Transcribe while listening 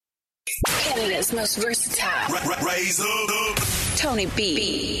Canada's most versatile. Raise up. Tony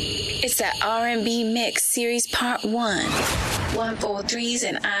B. It's that R&B Mix Series Part 1. 143s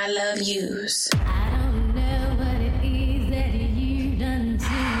and I Love Yous. I don't know what it is that you done to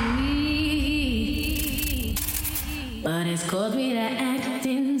me, but it's caused me to act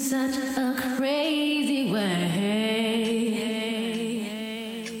in such a crazy way.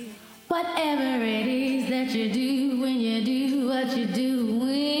 Whatever it is that you do when you do what you're doing,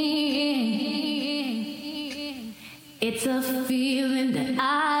 it's a feeling that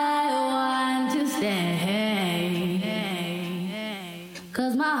I want to stay.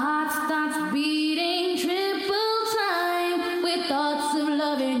 'Cause my heart starts beating triple time with thoughts of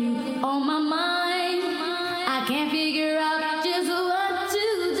loving you on my mind. I can't figure out just what to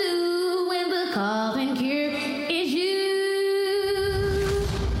do when the cause and cure is you.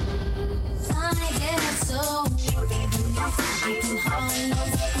 I get so I can hardly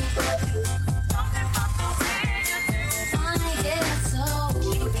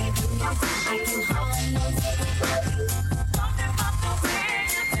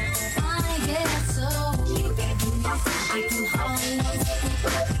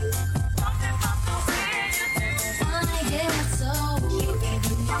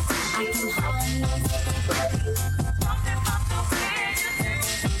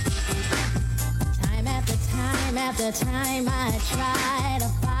After time I try to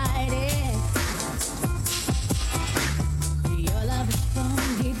fight it. Your love is strong,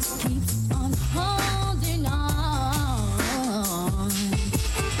 it keeps on holding on.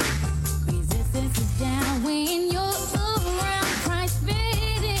 Resistance is down when you're around, price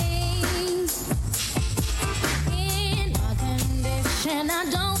fading. In a condition I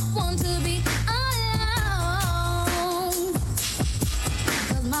don't want to be alone.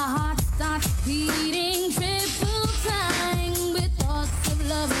 'Cause my heart starts beating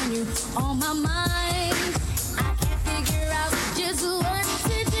you on my mind. I can't figure out just what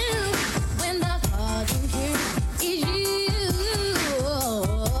to do when the cause and cure is you.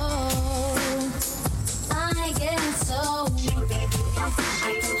 I get so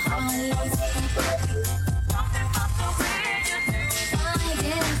I can hardly speak. I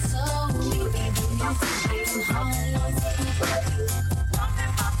get so I can hardly speak.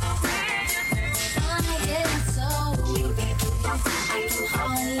 I get so I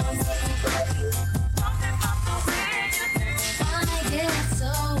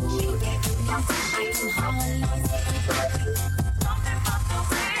can hardly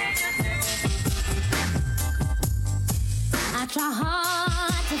I try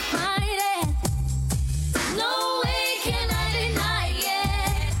hard to fight it. No way can I deny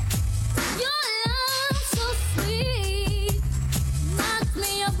it. Your love so sweet knocks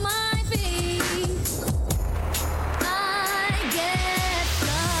me off my feet. I get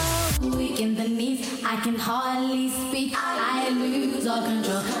so weak in the knees, I can hardly speak. I lose all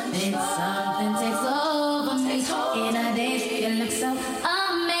control. Then something takes over me. In a daze, you look so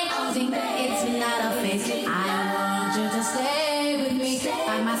amazing. It's not a face. I want you to stay with me.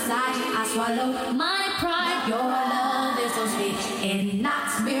 By my side, I swallow my pride. Your love is so sweet. It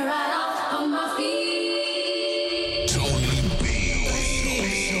knocks me right off of my feet. Tony B.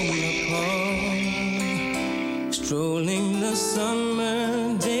 Strolling the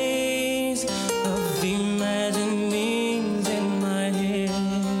summer days of imaginings in my head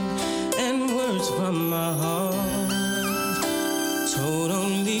and words from my heart told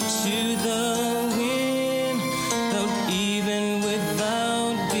only to the wind, felt even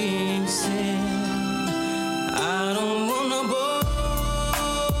without being said. I don't wanna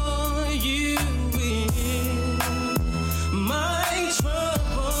bore you with my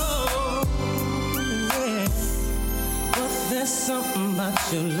trouble, yeah. But there's something about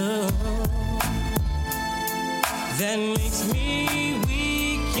your love that makes me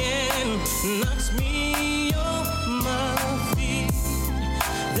weak and knocks me off my feet.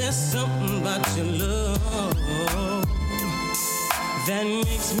 There's something about your love that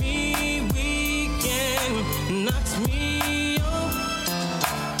makes me weak and knocks me off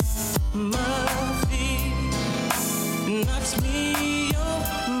my feet. Knocks me off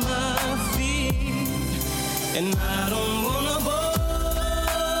my feet. And I don't wanna bore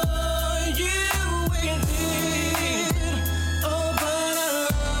you with it. Oh, but I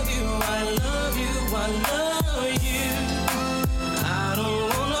love you, I love you, I love you. I don't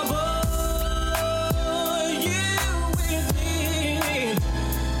wanna bore you with it.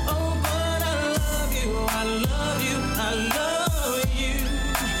 Oh, but I love you, I love you, I love you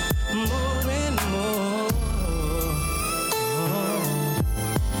more and more.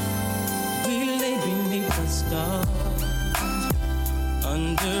 We lay beneath the stars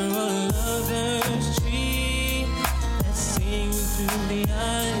a lover's tree that sings through the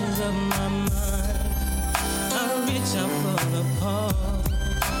eyes of my mind. I reach out for the part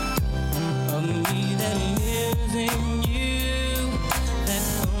of me that lives in you, that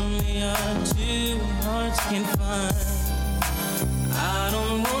only our two hearts can find. I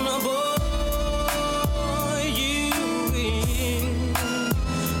don't wanna bore you with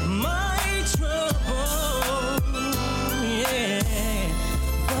my trouble, yeah,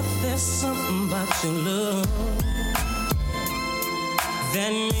 but there's something about your love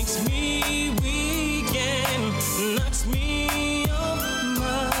that makes me weak and knocks me off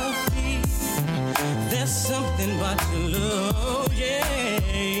my feet. There's something about your love,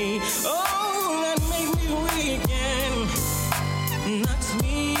 yeah, oh, that makes me weak and knocks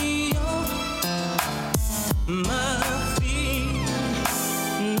me off my feet,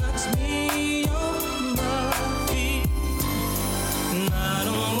 knocks me off my feet. And I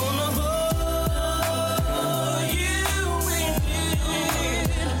don't wanna bore you with it.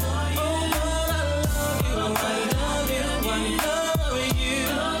 Oh, but I love you, I love you,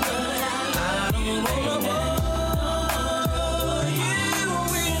 I love you. I don't wanna bore you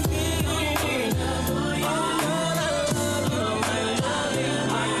with it. Oh, but I love you, I love you,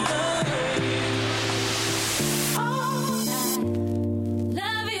 I love you.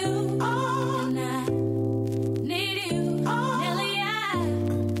 Love you, and I need you. Nelly, I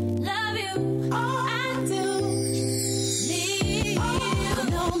love you. I do need you.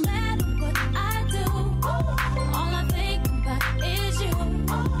 No matter what I do, all I think about is you.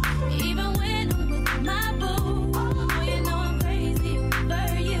 Even when I'm with my boo, oh, you know I'm crazy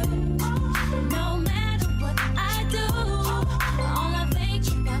over you. No matter what I do, all I think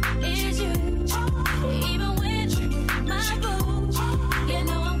about is you. Even when I'm with my boo, you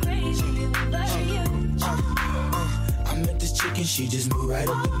know I'm crazy over you. I met this chick and she just moved right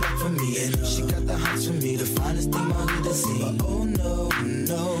up the block for me. And she got the hots for me, the finest thing my hood has seen. But oh no,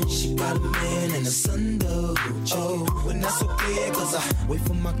 no, she got a man and a son though. Oh, when that's okay, cause I wait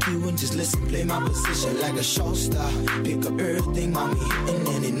for my cue and just listen, play my position like a show star. Pick up everything, mommy, hitting,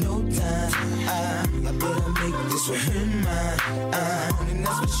 and in no time, I better make this with her mine. And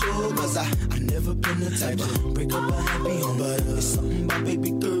that's for sure, cause I never been the type to break up a happy home. But it's something about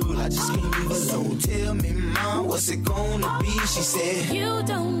baby girl, I just can't leave alone. Tell me, mom, what's it gonna be? She said, You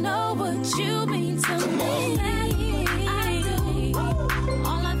don't know what you mean to Come me. on. I do.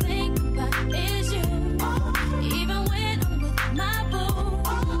 All I think about is you. Even when I'm with my boo,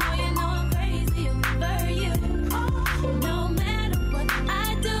 oh, you know I'm crazy over you. No matter what I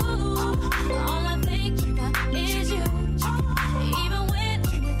do, all I think about is you. Even when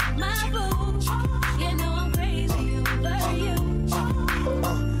I'm with my boo, you know I'm crazy over you.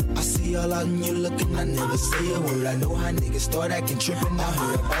 I see all out and you looking, I never say a word. I know how niggas start acting trippin', I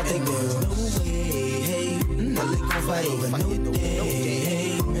heard about that girl. No way, hey, Nelly gon' fight over no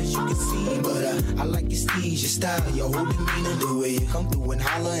day, as you can see. But I like your steez, your style, your whole demeanor, the way you come through and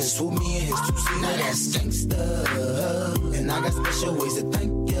holler and swoop me in his two-seater. That's gangsta, and I got special ways to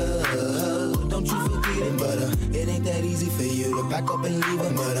thank ya. Don't you forget it, but it ain't that easy for you to back up and leave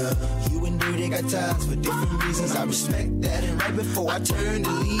him. But you and Dirty got ties for different reasons. I respect that. And right before I turned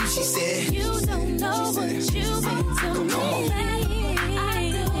to leave, she said, You don't know what you mean to me.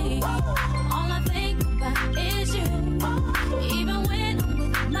 I do. All I think about is you. Even when I'm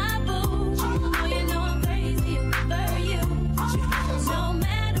with my boo, oh, you know I'm crazy over you. No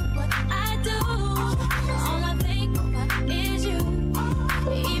matter what I do, all I think about is you.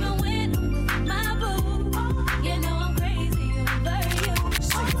 Even when I'm with my boo, you know I'm crazy over you.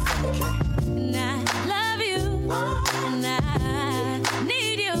 And I love you, and I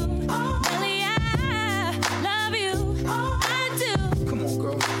need you. Really, I love you. I do. Come on,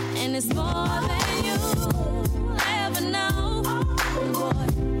 girl. And it's more than you ever know. Boy,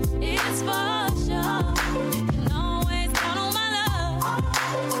 it's for sure. You can always count on my love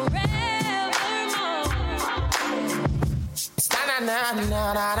forevermore.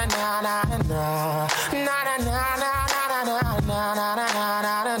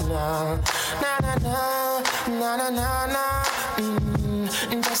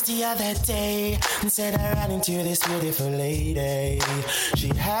 Just the other day, said I ran into this beautiful lady.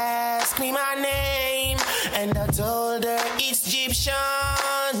 She asked me my name, and I told her it's Egyptian.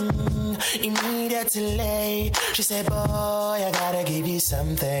 Immediately, she said, boy, I gotta give you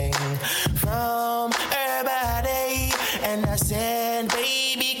something from her body. And I said,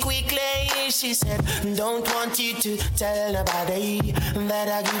 baby, quickly. She said, don't want you to tell nobody that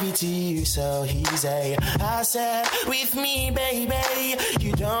I give it to you so easy. I said, with me, baby,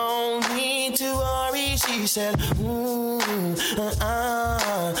 you don't need to worry. She said,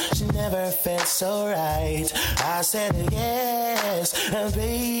 She never felt so right. I said yes,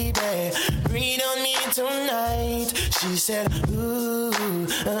 baby, bring it on me tonight. She said, ooh,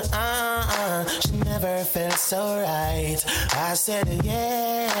 she never felt so right. I said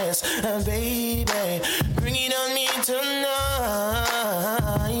yes, baby, bring it on me tonight.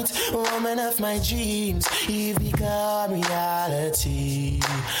 Woman of my dreams, you've become reality.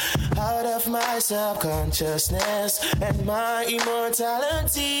 Out of my subconsciousness and my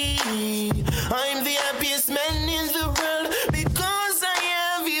immortality, I'm the happiest man in the world because I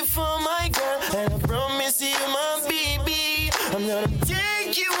have you for my girl. And I promise you, my baby, I'm gonna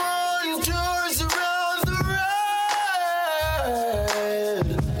take you on tours around the world.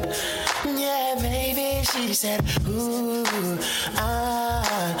 Yeah, baby, she said, ooh,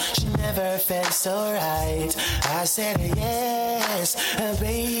 she never felt so right. I said yes,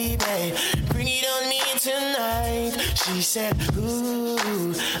 baby, bring it on me tonight. She said,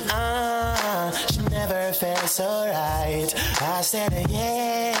 ooh, she never felt so right. I said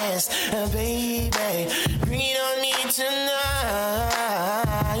yes, baby, bring it on me tonight.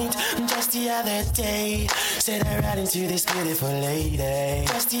 Just the other day, said I ran into this beautiful lady.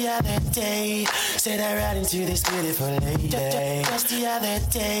 Just the other day, said I ran into this beautiful lady. Just the other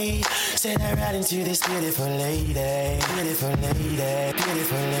day, said I ran into this beautiful lady. Beautiful lady,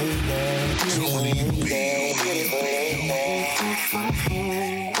 beautiful lady, beautiful lady, beautiful lady.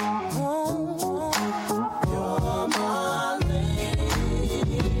 You're my lady.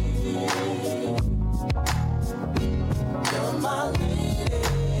 You're my lady.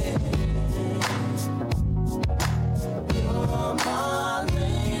 You're my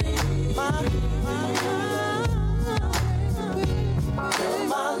lady. You're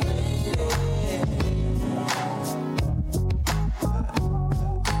my lady.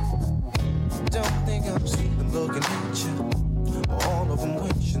 Don't think I'm sleeping looking at you. All of them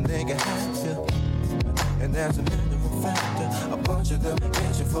wishing they could have you. And as a matter of fact, a bunch of them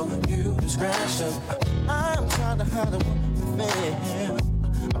itching for you to scratch them. I'm trying to hide away with them.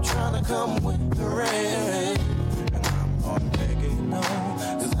 I'm trying to come with the rain. And I'm gonna make it known,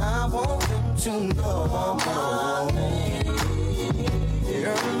 'cause I want them to know I'm my lady.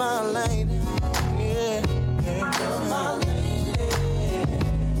 You're my lady. Yeah, you're my lady.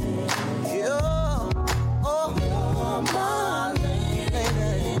 You're my lady.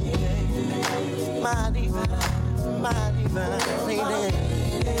 My divine lady.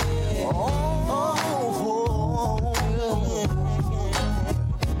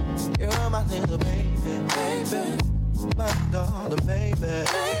 You're my little baby, my darling baby. I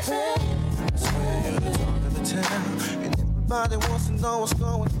swear you're the talk of the town, and everybody wants to know what's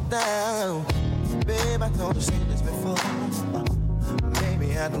going down. Babe, I told you seen this before.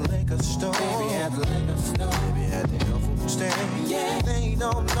 Maybe at the liquor store, maybe at the health food stand. Yeah, they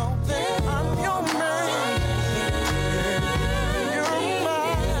don't know that I'm your man.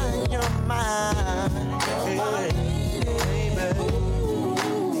 You're mine, baby.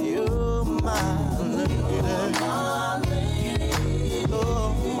 You're my lady.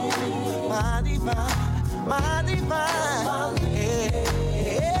 Oh, my divine.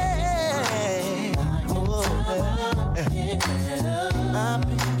 I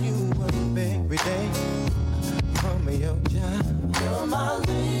pick you up every day from your job. You're my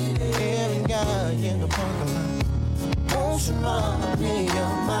lady. Every guy in the parking lot wants you, mommy.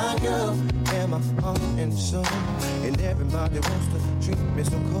 You're my girl, and my heart and soul. And everybody wants to treat me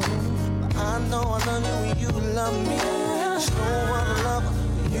so cold. But I know I love you and you love me. So I love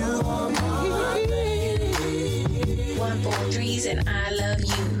you. 143s and I love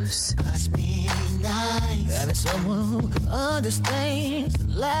yous. Must be nice having someone who understands the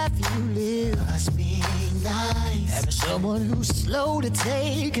life you live. Must be nice having someone who's slow to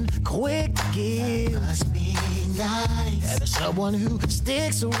take and quick to give. Must be nice having someone who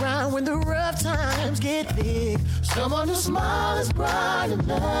sticks around when the rough times get thick. Someone whose smile is bright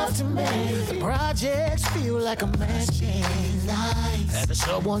enough to make the projects feel like a match. Nice having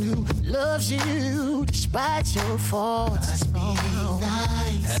someone who loves you despite your faults. Must be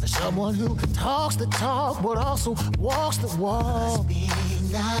nice having someone who talks the talk but also walks the walk. Must be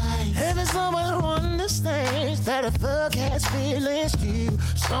nice having someone who understands that a thug has feelings too.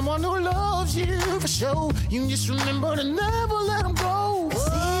 Someone who loves you for sure. You just remember to never let them go. 'Cause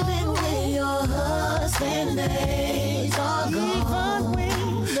even when your husband days are gone,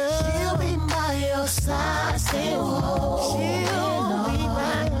 she'll be by your side, still hold. She'll be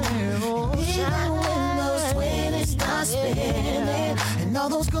right there. Even when those 20s start spinning and all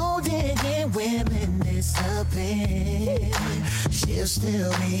those gold digging women disappear, she'll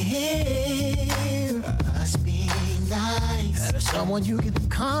still be here. Must be nice Having someone you can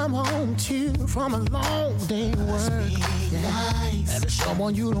come home to from a long day work. Having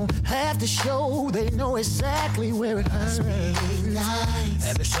someone you don't have to show, they know exactly where it hurts.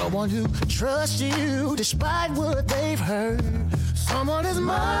 Having someone who trusts you despite what they've heard. Someone as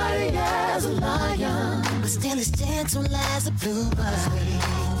mighty as a lion, but still as gentle as a bluebird.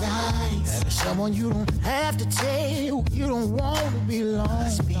 Having someone you don't have to tell, you don't want to be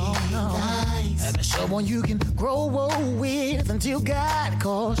lost. No. Having someone you can grow old with until God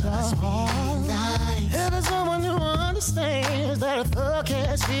calls home. Having someone who understands that a thug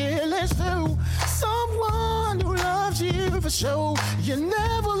has feelings too. Someone who loves you for sure. You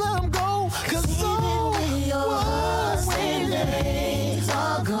never let them go. Cause so when the days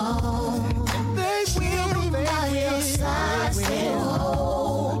are gone, they will be by your side, still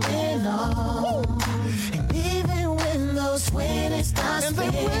holding on. And even when those winners start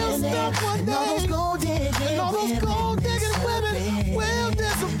spinning, and all those gold digging women will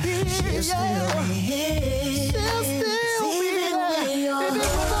disappear. She'll still be here. She'll still be there. Even when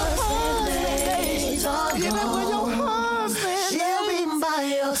the days are gone, even when your husband, she'll be by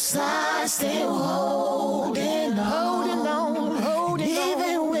your side, still holding on.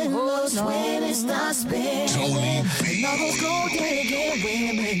 Even when those winners start spinning, and all those gold digging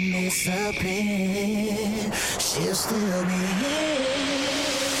women disappear, she'll still be here.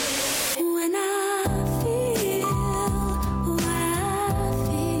 When I feel what I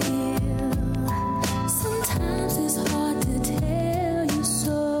feel, sometimes it's hard to tell you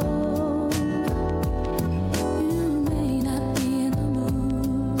so. You may not be in the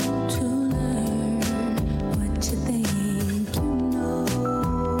mood to learn what you think you know.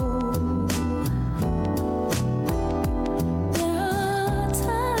 There are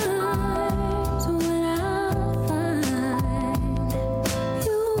times when I find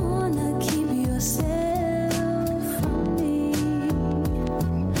you wanna keep yourself from me.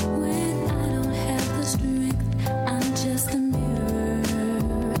 When I don't have the strength, I'm just a mirror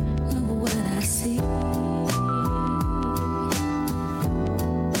of what I see.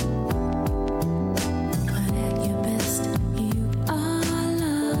 But at your best, you are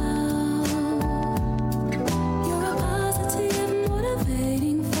love. You're a positive,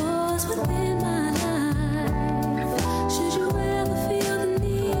 motivating force within my life. Should you ever feel the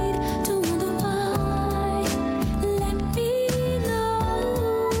need to wonder why, let me know.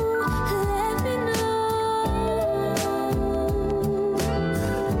 Let me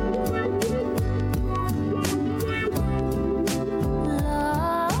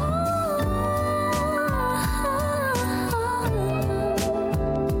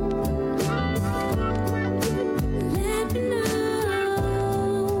Let me know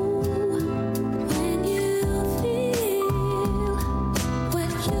when you feel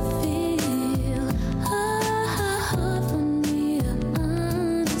what you feel. Hard for me to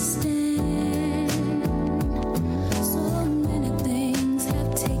understand. So many things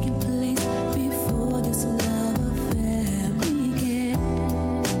have taken place before this love affair began.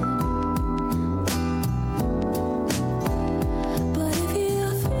 But if you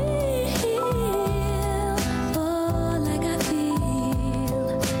feel like I feel,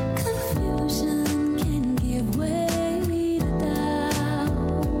 confusion can give way to doubt.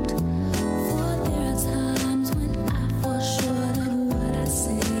 For there are times when I fall short of what I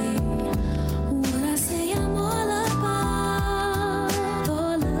say. What I say I'm all about.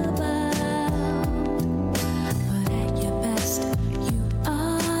 But at your best, you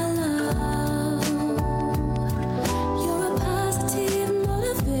are love. You're a positive,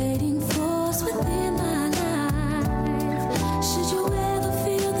 motivating force within my life. Should you ever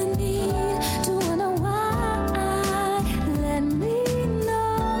feel the need to wonder why, let me know.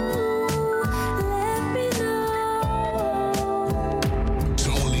 Let me know.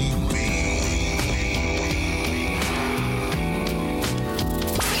 Tony B.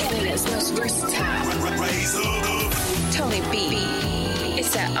 Canada's most versatile, Raise up. Tony B.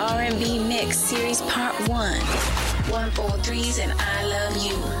 It's that R&B mix series part 1. 143s and I love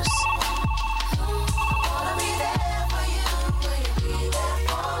yous. Wanna be there for you, will you be there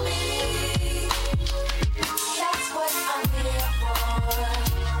for me? That's what I'm here for.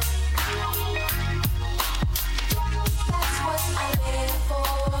 That's what I'm here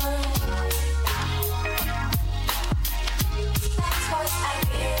for. That's what I'm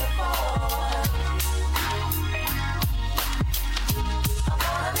here for. I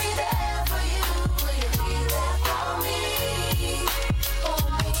wanna be there for you, will you be there for me? For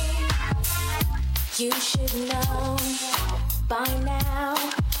me. You should know by now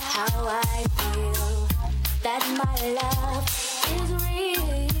how I feel, that my love is real.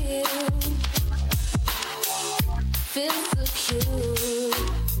 feel secure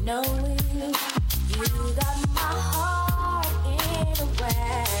knowing you got my heart in a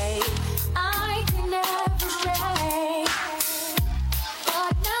way I can never stray.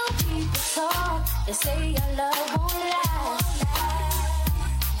 But now people talk, they say our love won't last.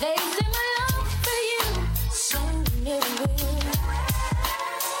 They say my love for you soon it will.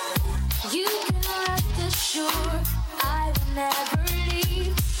 You can rest assured I will never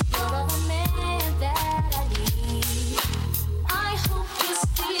leave. You're the man that I need. I hope you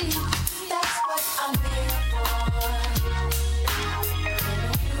see that's what I'm here for.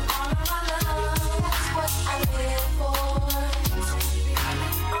 Giving you all my love, that's what I'm here for. To be the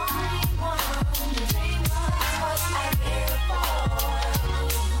only one, that's what I'm here for.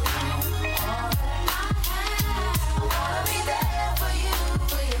 All that I have, I wanna be there for you.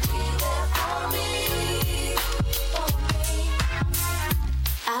 Will you be there for me?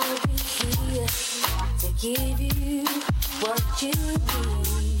 I'll be here to give you what you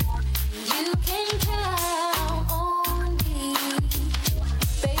need. You can count on me,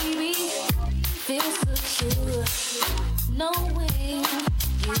 baby. Feel secure knowing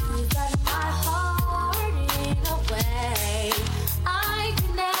you got my heart in a way I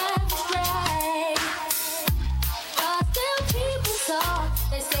can never stray. But still people talk,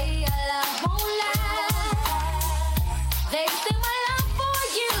 they say our love won't last. They say my love for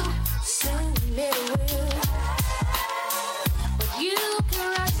you soon it will. But you can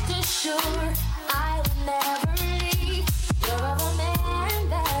rest assured I will never leave. You're the man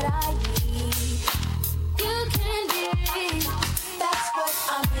that I need. You can believe that's what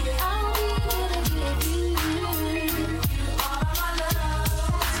I'm here. I'll be here to give you all my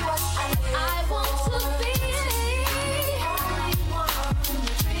love. That's what I'm here. I want to be the only one.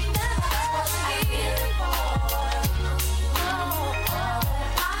 That's what I'm here for. All that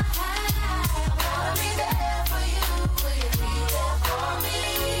I have, I wanna be there for you. Will you be there for me?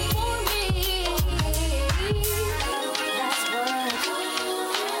 That's what.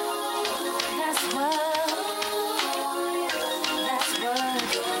 That's what. That's what. That's what.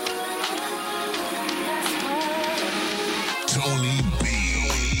 Tony B.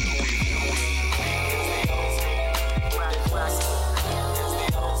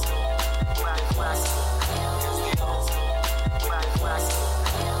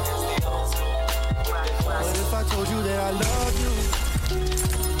 What if I told you that I love you?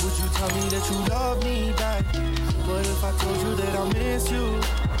 Would you tell me that you love me back? What if I told you that I miss you?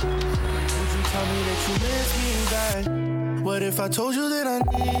 Would you tell me that you miss me back? What if I told you that I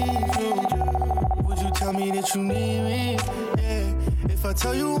need you? Would you tell me that you need me? Yeah. If I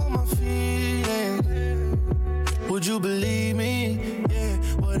tell you all my feelings, would you believe me? Yeah.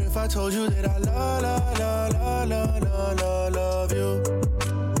 What if I told you that I love you?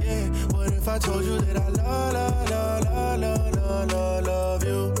 Yeah. What if I told you that I love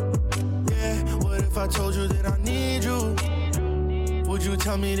you? Yeah. What if I told you that I need you? Would you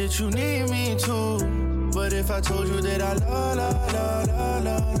tell me that you need me too? What if I told you that I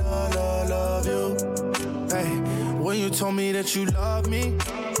love you? Hey, when you told me that you love me,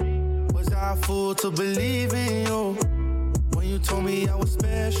 was I a fool to believe in you? When you told me I was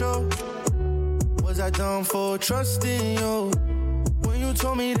special, was I dumb for trusting you? When you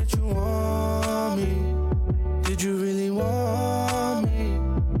told me that you want me, did you really want me?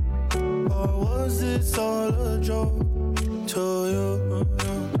 Or was this all a joke to you?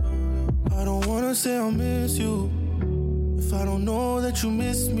 I don't wanna say I miss you if I don't know that you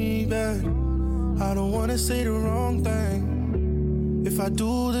miss me back. I don't wanna say the wrong thing. If I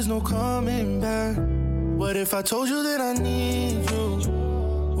do, there's no coming back. What if I told you that I need you?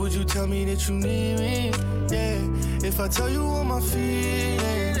 Would you tell me that you need me? Yeah. If I tell you all my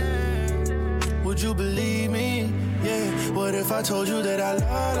feelings, would you believe me? Yeah. What if I told you that I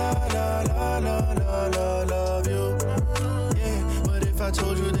love you? Yeah. What if I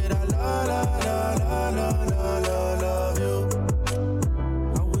told you that I love you?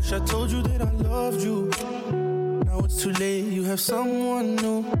 I wish I told you that I loved you. Now it's too late, you have someone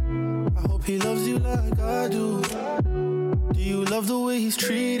new. I hope he loves you like I do. Do you love the way he's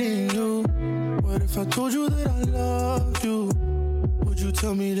treating you? What if I told you that I love you? Would you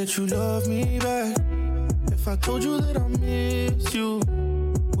tell me that you love me back? If I told you that I miss you,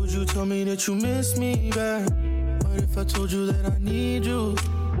 would you tell me that you miss me back? What if I told you that I need you?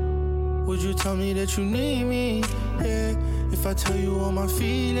 Would you tell me that you need me? Yeah. If I tell you all my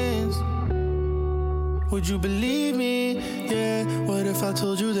feelings, would you believe me? Yeah. What if I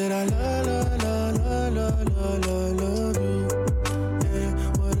told you that I love you? Yeah.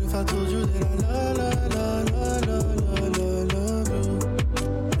 What if I told you that I love you?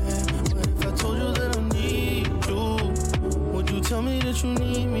 Yeah. What if I told you that I need you?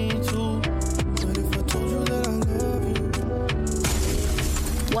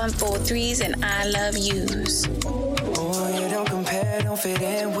 143s and I love yous. Oh, you don't compare, don't fit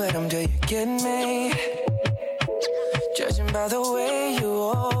in with them, do you get me? Judging by the way you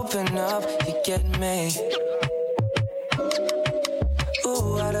open up, you get me.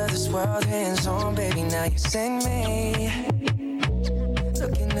 Ooh, out of this world, hands on, baby, now you send me.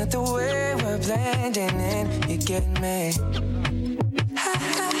 Looking at the way we're blending in, you get me. Ha,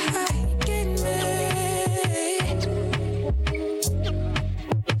 ha, ha, you get me.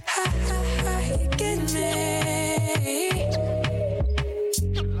 Ha, ha, ha, you get me.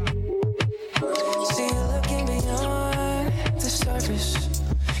 See you looking beyond the surface.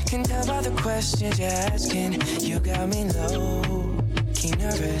 Can tell by the questions you're asking. You got me low-key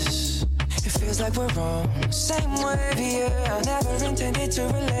nervous. It feels like we're on the same wave, yeah. I never intended to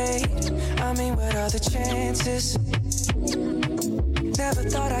relate. I mean, what are the chances? Never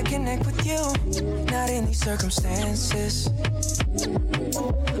thought I'd connect with you. Not in these circumstances.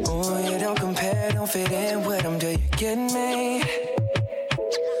 Oh, you don't compare, don't fit in with them, do you get me?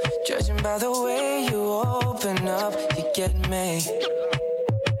 Judging by the way you open up, you get me.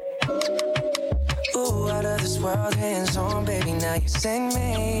 Ooh, out of this world, hands on, baby, now you send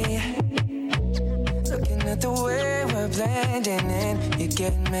me. Looking at the way we're blending in, you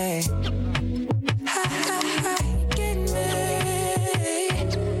get me. Ha, ha, ha, you get me.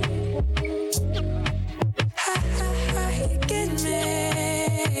 Ha, ha, ha, you get me.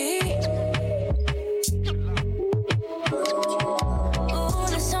 Ooh,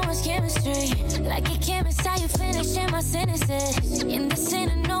 there's so much chemistry. Like a chemist, how you finishing my sentences. In the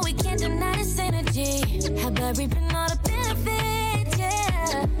center, no, we can't deny this energy. How about reaping all the benefits,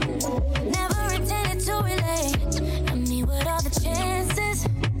 yeah. Never intended to relate. I mean, what are the chances?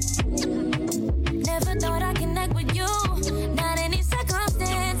 Never thought I'd connect with you. Not in these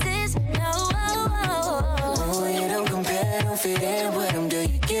circumstances, no. Oh, you don't compare, don't fit in with them, do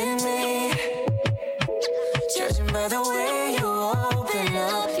you get me? Judging by the way you open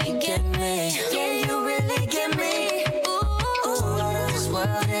up, you get me. Yeah, you really get me. Ooh, out of this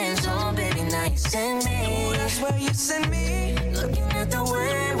world, hands on, baby, now you send me. Ooh, that's where you send me. Looking at the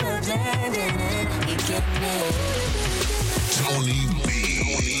way we're blending in, you get me. Tony B.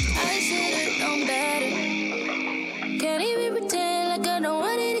 I should've known better. Can't even pretend like I don't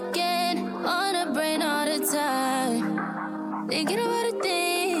want it again. On the brain all the time. Thinking about the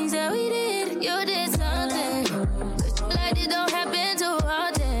things that we did. You did something like it don't happen too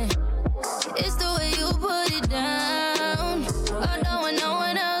often. It's the way you put it down. Although when no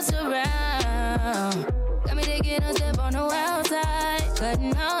one else around. Got me taking a step on the wild side.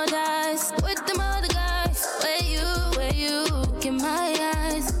 Cutting all ties with them other guys. Where you get my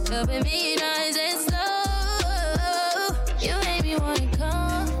eyes. Helping me nice and slow. You made me wanna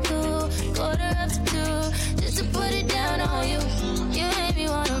come through. Quarter up to 2 just to put it down on you. You made me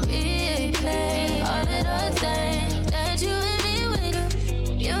wanna replay all of the things that you and me went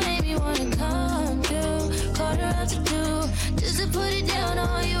through. You made me wanna come through. Quarter up to 2 just to put it down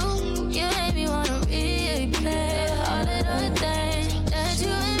on you. You made me wanna replay all of the things that you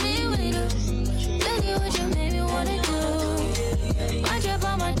and me went through. Look at what you made me wanna do. My trap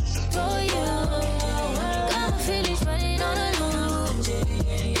on my for you. Got my feelings running on a loop.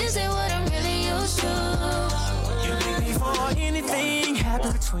 This ain't what I'm really used to. You make me for anything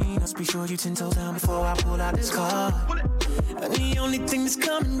happen between us. Be sure you 10 toes down before I pull out this card. And the only thing that's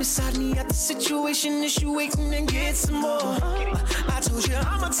coming beside me at the situation is you waiting and get some more. I told you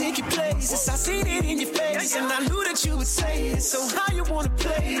I'ma take your places. I seen it in your face, and I knew that you would say it. So how you wanna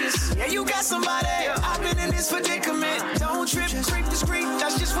play this? Yeah, you got somebody. I've been in this predicament. Don't trip, creep discreet.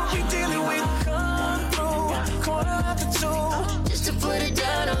 That's just what we dealing with. Come through, quarter after 2, Just to put it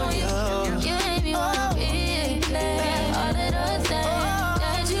down on you. You made me wanna replay all of the things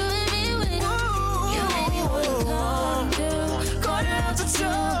that you and me went through. You made me wanna come through. Quarter after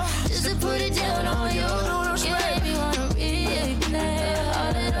 2, just to put it down on you. You made me wanna replay all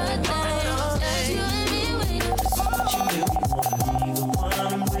of the things that you and me went through.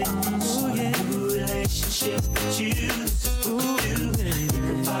 relationship with you.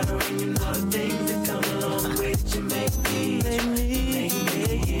 About her and you know the things that come along with you make me. I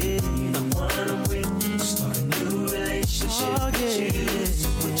wanna with you, start a new relationship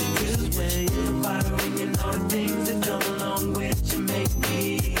with you. What you do, about her and you know the things that come along with you make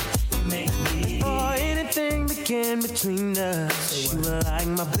me. Before anything began between us, you were like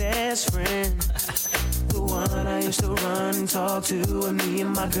my best friend. The one I used to run and talk to when me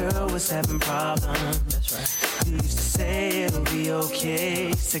and my girl was having problems. That's right. You used to say it'll be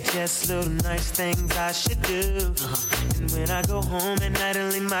okay, suggest little nice things I should do. And when I go home at night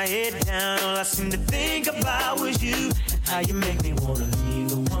and lay my head down, all I seem to think about was you. how you make me wanna leave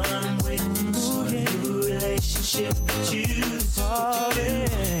the one I'm with. Start a new relationship with you. That's what you do.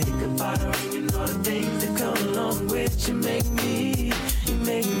 Think about her and all the things that come along with you. Make me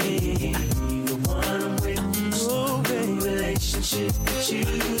leave the one I'm with. Start a new relationship with you.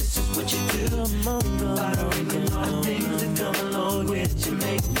 This is what you do. Think about her and all the things that come along with you.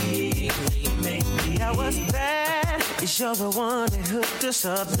 Make me. I was bad. You're the one that hooked us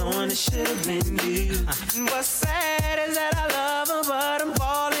up, knowing it should have been you. And what's sad is that I love her, but I'm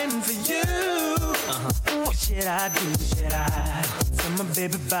falling for you. What should I do? Should I tell my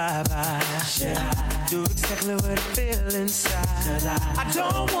baby bye-bye? Should I do exactly what I feel inside? I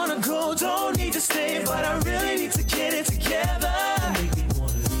don't wanna go, don't need to stay, but I really need to get it together. Make me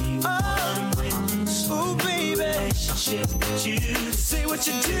wanna leave. Oh, baby, relationship with you. Say what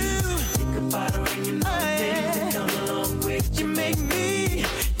you do. Think about her and you know things that come along with you. Make me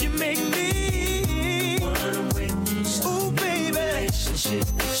wanna win. Oh, baby, relationship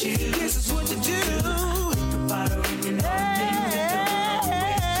with you. This is what you do. Think about her and you know things that come along with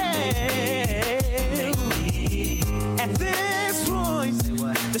you. At this point,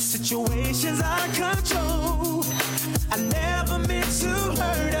 the situation's out of control. I never meant to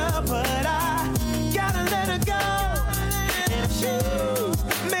hurt her, but I gotta let her go. And she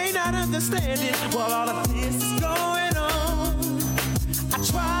may not understand it while all of this is going on. I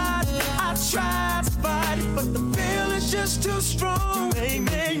tried to fight it, but the feeling's just too strong. Make me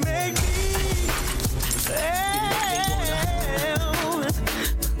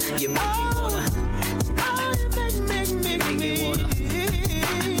you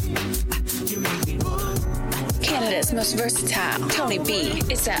make me wanna. Canada's most versatile, Tony B.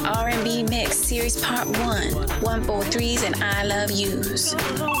 It's that R&B Mix Series Part 1, 143s and I Love Yous.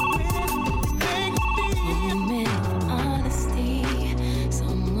 Honesty,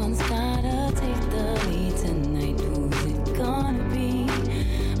 someone's gotta take the lead tonight. Who's it gonna be?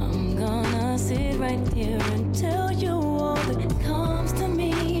 I'm gonna sit right here and tell you all that comes to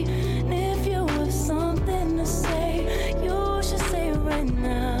me. And if you have something to say, you should say it right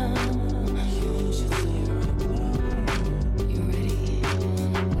now.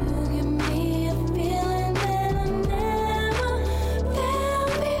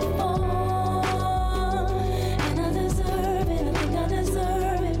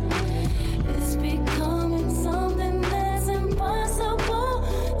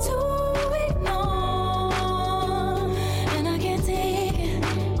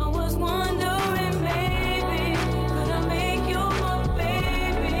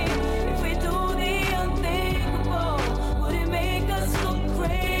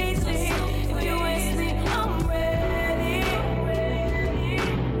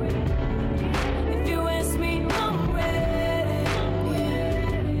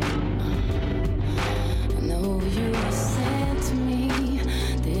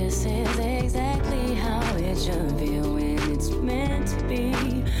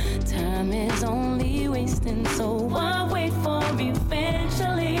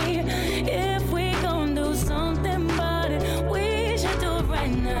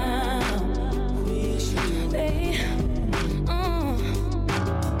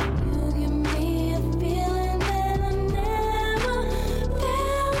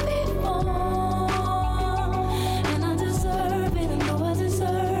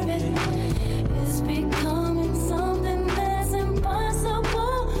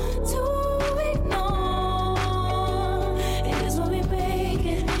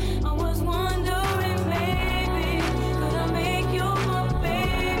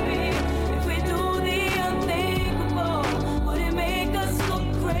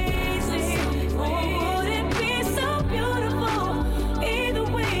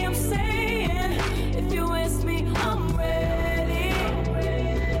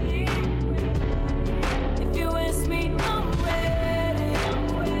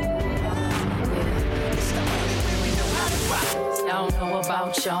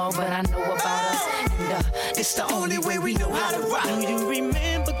 Y'all, but I know about us. And it's the only way we know how to rock. Do you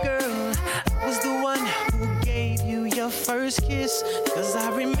remember, girl? I was the one who gave you your first kiss. Cause I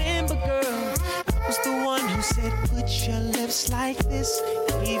remember, girl, I was the one who said, put your lips like this.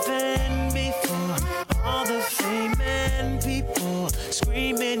 Even before all the fame and people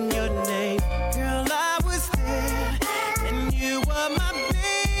screaming your name. Girl, I was there, and you were my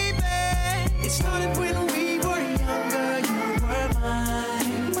baby. It started when we were younger, you were mine.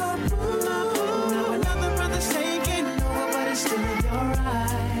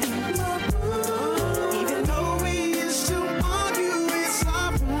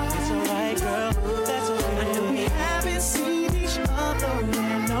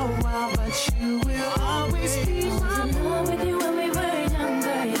 You will always be my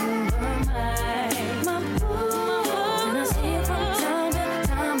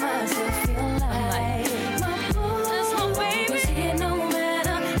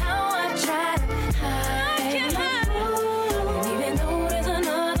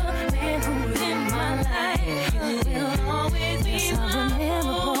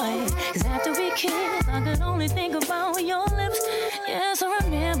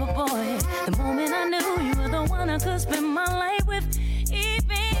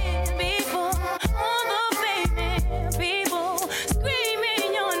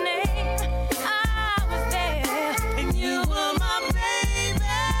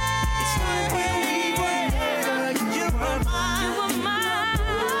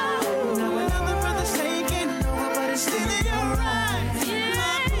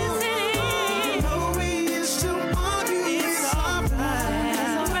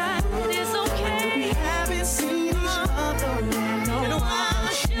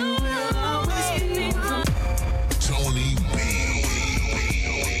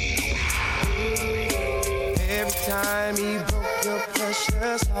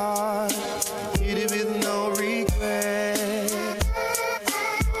precious heart, hit it with no regret.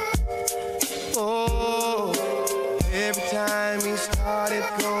 Oh, every time he started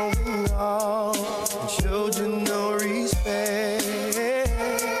going off, and showed you no respect.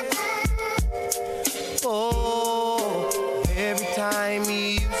 Oh, every time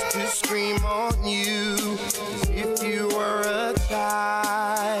he used to scream on you as if you were a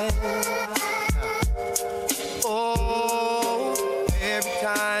child. Oh, every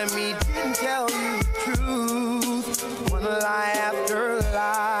time he didn't tell you the truth, one lie after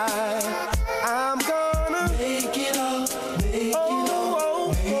lie. I'm gonna make it all, make it all,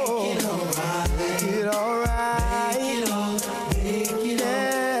 make it alright, make it alright, make it all, make it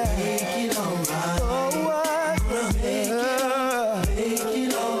all, make it alright. Oh, I'm gonna make it all, make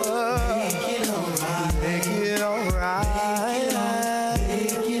it alright, make it alright,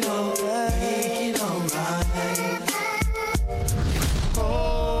 make it all, make it alright.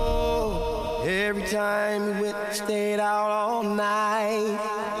 Oh, every time you went and stayed out all night,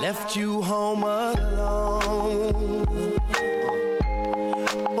 left you home alone.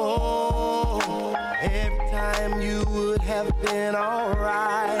 Oh, every time you would have been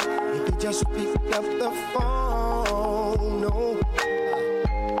alright if you just picked up the phone. No.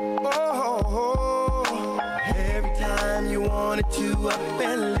 Oh, every time you wanted to up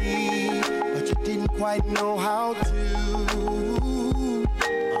and leave, but you didn't quite know how to.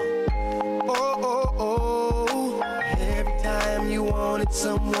 Every time you wanted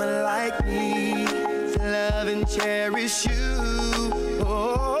someone like me to love and cherish you.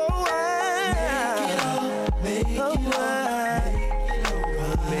 Oh, make it alright,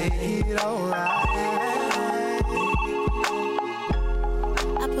 make it alright.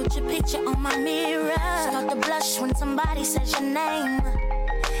 I put your picture on my mirror. Start to blush when somebody says your name.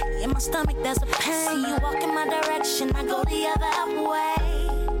 In my stomach there's a pain. See you walk in my direction, I go the other way.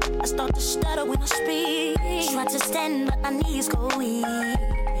 I start to stutter when I speak. Try to stand, but my knees go weak.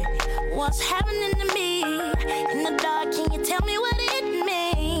 What's happening to me? In the dark, can you tell me what it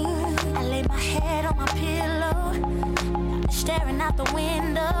means? I lay my head on my pillow, staring out the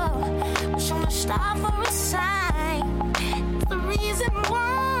window. Wish on a star for a sign. It's the reason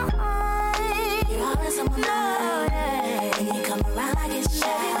why you're always on my mind. And you come around, I get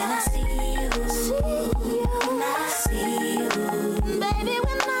shy when I see you. When I see you, baby,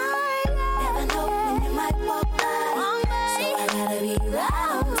 when I never know when you might walk by. So I gotta be right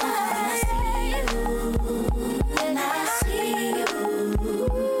on time when I see you.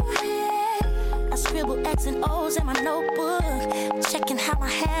 I scribble X and O's in my notebook, checking how my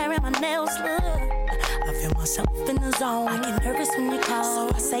hair and my nails look. I feel myself in the zone. I get nervous when you call, so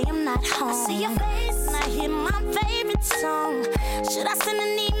I say I'm not home. I see your face and I hear my favorite song. Should I send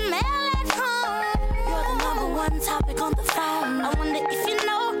an email at home? You're the number one topic on the phone. I wonder if you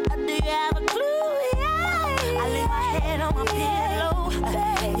know, or do you have a clue? Yeah. I lay my head on my pillow.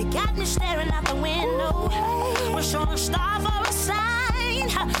 You got me staring out the window. Wish on a star for a sign.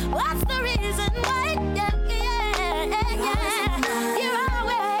 What's the reason why? Yeah. You're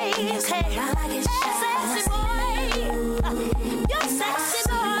always hey, sexy boy. You're sexy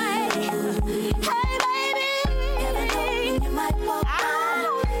boy. Hey, baby. You might walk by.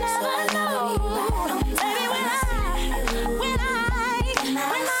 So I know. Baby,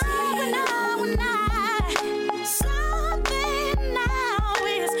 when something now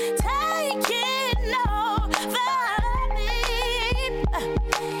is taking over me.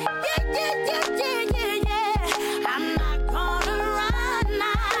 Yeah. I'm not gonna run,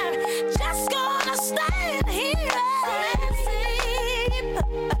 I'm just gonna stand here and sleep.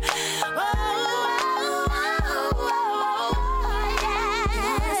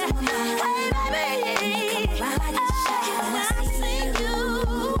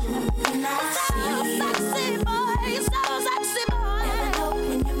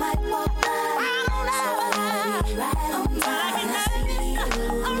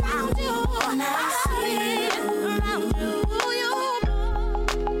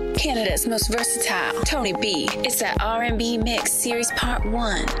 Canada's most versatile, Tony B. It's that R&B Mix Series Part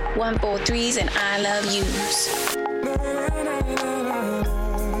 1, 143s and I Love Yous.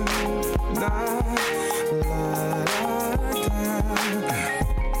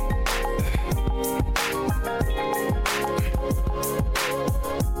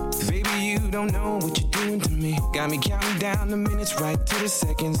 Baby, you don't know what you're doing to me. Got me counting down the minutes right to the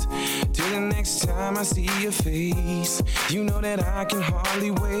seconds. Till the next time I see your face. You know that I can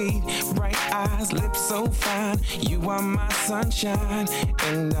hardly wait. Bright eyes, lips so fine. You are my sunshine,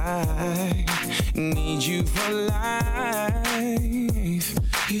 and I need you for life.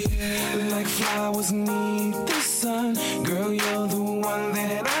 Yeah, like flowers need the sun. Girl, you're the one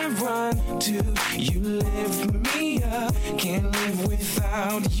to. You lift me up, can't live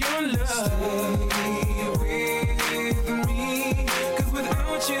without your love. Stay with me, 'cause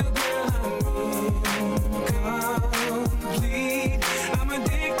without you, girl, I'm incomplete. I'm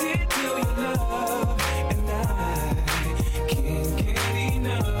addicted to your love, and I can't get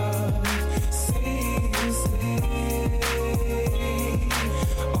enough. Stay,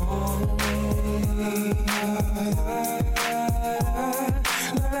 always.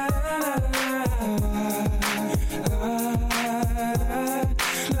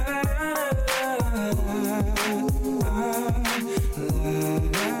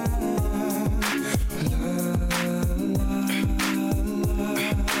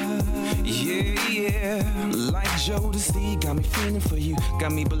 Like Joe to see, got me feeling for you,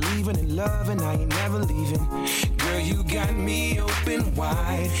 got me believing in love, and I ain't never leaving. Girl, you got me open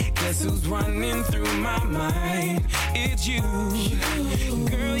wide. Guess who's running through my mind? It's you.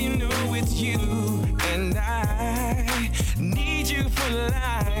 Girl, you know it's you, and I need you for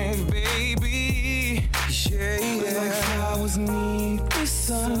life, baby. Yeah. Like flowers need the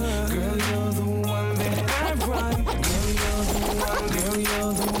sun. Girl, you're the one that I run. Girl, you're the one. Girl,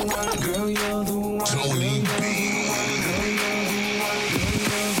 you're the one. Girl, you're the one. Tony B.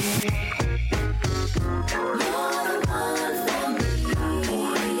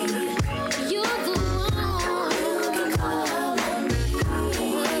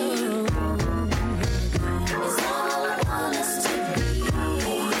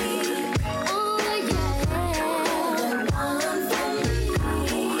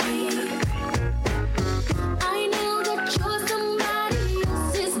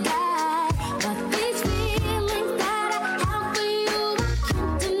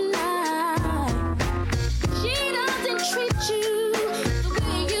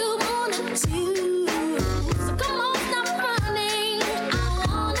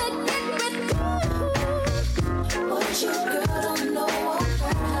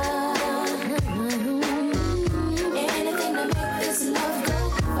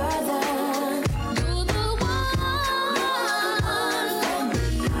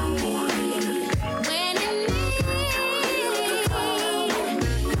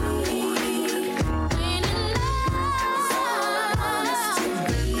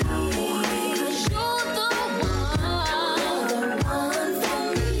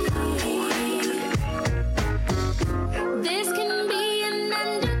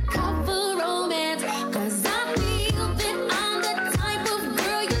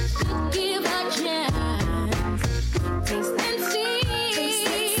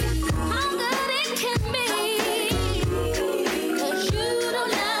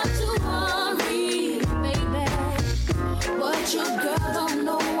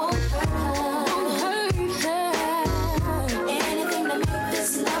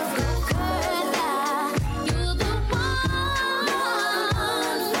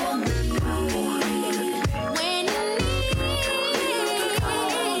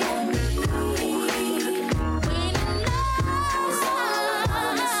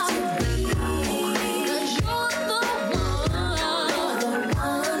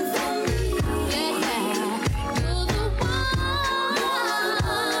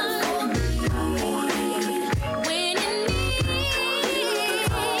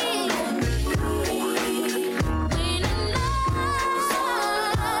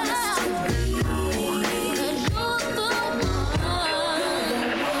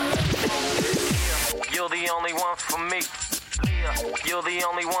 You're the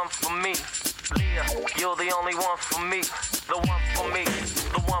only one for me. Leah, you're the only one for me. The one for me.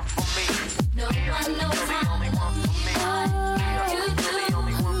 The one for me. No one knows You're the only one for me. Leah, you're the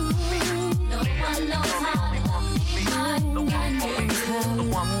only one for me. No one knows You're the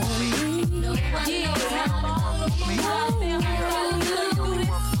only one for me. The one for me. The one for me. No one knows how. You're the only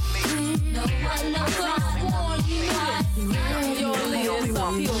one for me. No one knows how. You're the only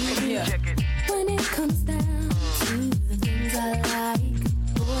one for me. Check it. When it comes down to the things I like,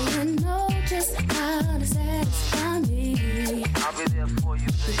 boy, you know just how to satisfy me. I'll be there for you,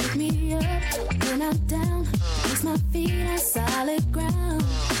 You pick me up when I'm down, place my feet on solid ground,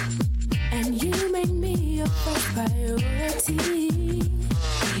 and you make me your first priority.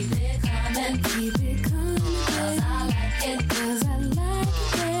 Keep it coming, keep it coming, 'cause I like it, 'cause I like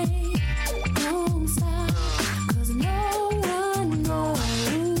it, babe. Don't stop, 'cause no one knows.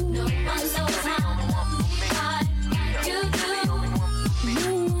 No one knows how to love me like you do.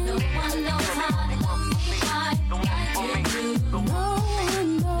 No one knows how to love me like you do. No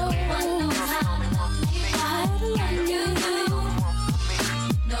one knows how to love me like you do.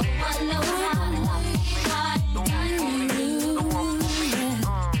 No one knows how to love me like you do.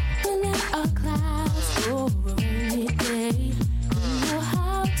 When that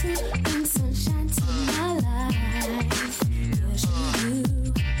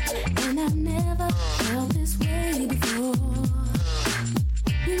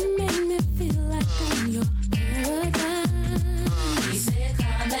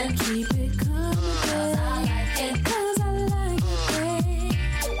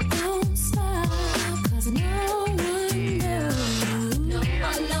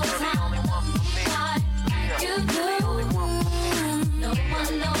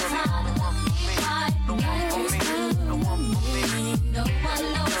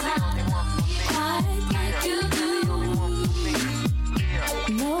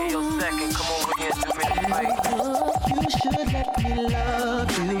second, come over here and do me a favor. You should let me love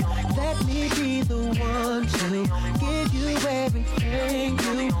you. Let me be the one to give you everything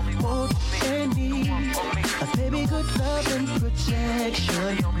you want and need. A baby, good love and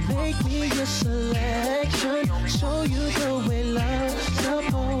protection. Make me your selection. Show you the way love's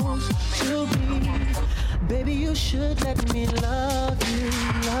supposed to be. Baby, you should let me love you,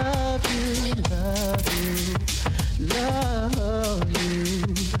 love you, love you, love you.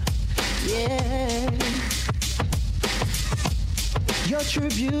 Yeah. Your true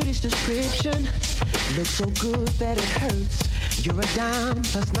beauty's description looks so good that it hurts. You're a dime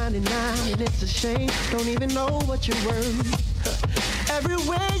plus 99 and it's a shame. Don't even know what you're worth.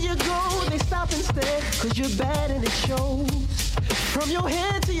 Everywhere you go, they stop and stare, 'cause you're bad and it shows. From your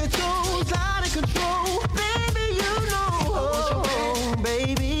head to your toes, out of control. Baby, you know,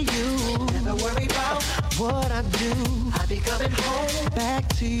 baby, you never worry about what I do. I be coming home back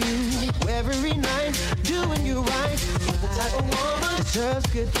to you every night, doing you right. You're the type of woman deserves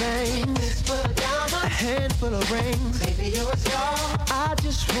good things. Fistful of diamonds, a handful of rings. Baby, you're a star. I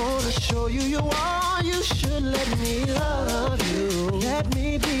just wanna show you you are. You should let me love you. Let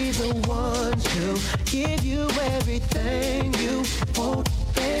me be the one to give you everything you want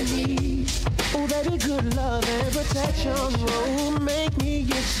and need. Oh, baby, good love and protection. Oh, make me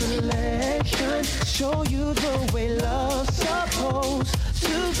your selection. Show you the way love's supposed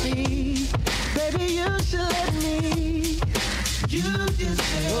to be. Baby, you should let me. You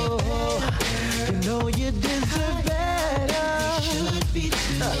deserve better. You know you deserve better. We should be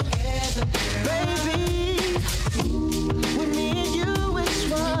together, baby. With me and you, it's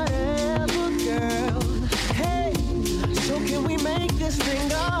whatever, girl. Hey, so can we make this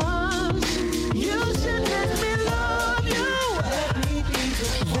thing ours? You should let me love you.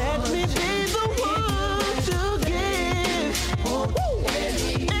 Let me be the one to give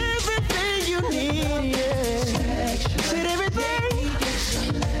everything you need. Yeah. Said everything.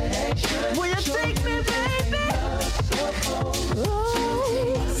 Will you take me, baby?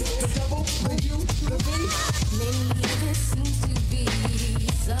 Lately there seems to be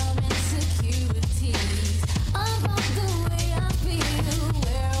some insecurities about the way I feel,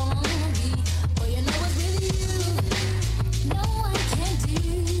 where I wanna be. But you know it's with you, no one can do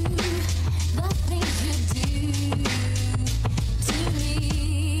the things you do to me.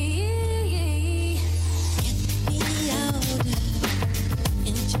 Get me out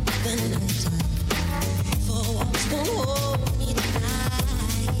into the night, for walks gonna hold me tonight.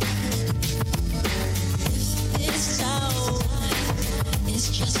 This town is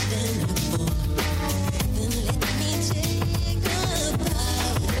just an apple. Then let me take a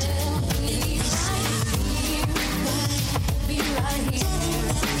bite. Be right here.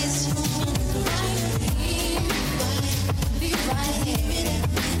 Be right here.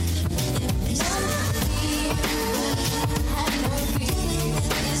 Have no fear.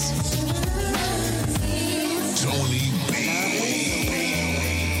 Tony B.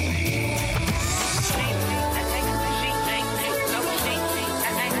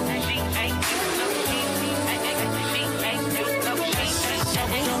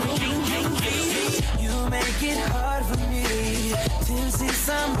 You make it hard for me to see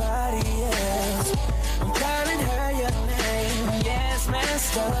somebody else. I'm calling her your name. Yes,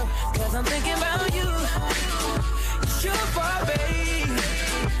 messed up, 'cause I'm thinking about you. You're far, babe.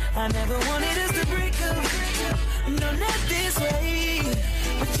 I never wanted us to break up. No, not this way.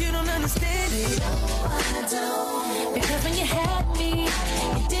 But you don't understand it. No, I don't. Because when you had me,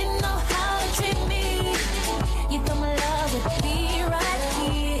 you didn't know how to treat me. You thought my love would be right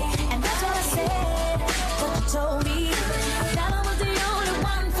here, and that's what I said. But you told me that I was the only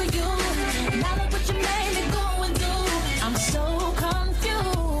one for you. Now look what you made me go and do. I'm so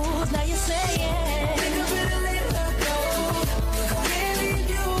confused. Now you're saying Think I better let her go. Can't leave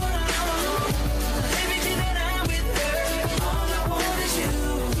you alone. Everything that I'm with her, all I want is you.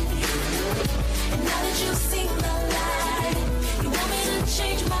 and now that you've seen the light, you want me to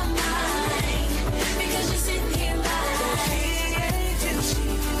change my mind because you're sitting here like.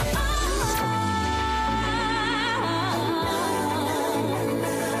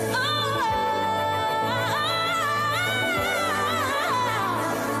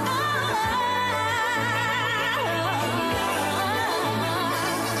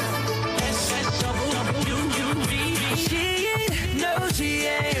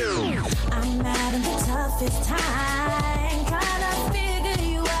 I'm not in the toughest time, kinda figure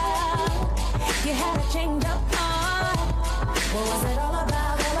you out. You had a change of heart. What was it all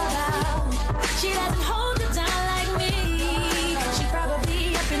about, all about? She doesn't hold you down like me. She probably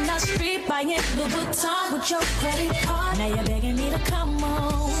up in the street buying Louis Vuitton with your credit card. Now you're begging me to come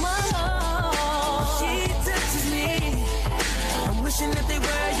home.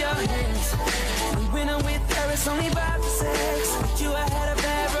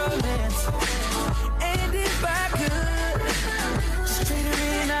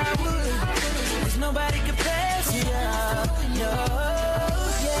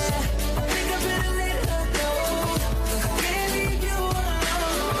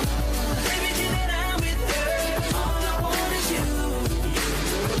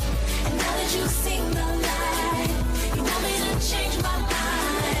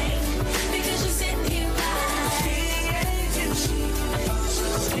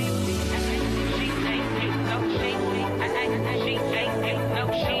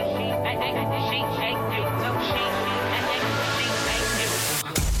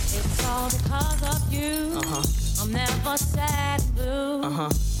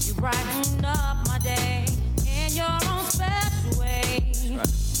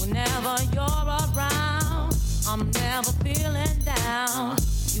 never feeling down.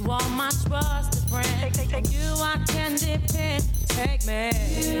 You are my trusted friend. On you I can depend. Take me.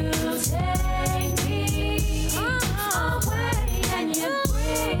 You take me away and you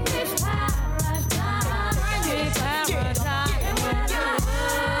bring me paradise. Bring me paradise. And when I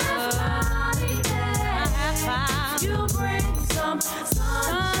have found you bring some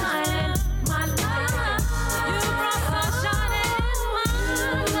sunshine in my life. You brought sunshine in my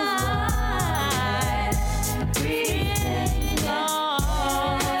life. Everything,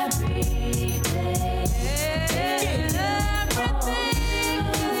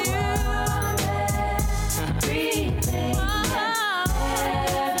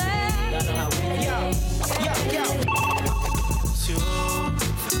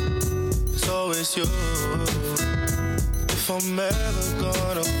 It's you. If I'm ever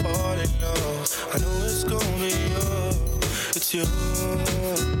gonna fall in love, I know it's gonna be you. It's you.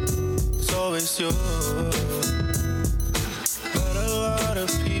 So it's you. Met a lot of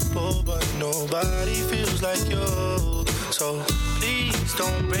people, but nobody feels like you. So please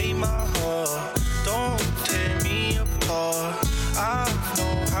don't break my heart. Don't tear me apart. I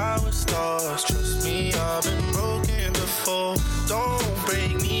know how it starts. Trust me, I've been broken before. Don't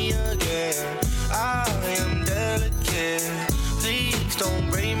break me again. I am delicate. Please don't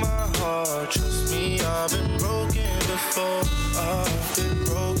break my heart. Trust me, I've been broken before. I've been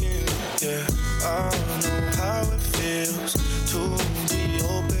broken, yeah. I know how it feels to be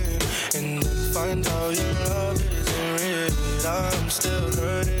open and then find out your love isn't real. I'm still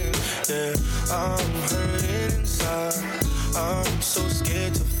hurting, yeah. I'm hurting inside. I'm so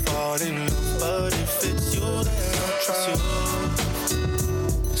scared to fall in love, but if it's you, then I'll trust you.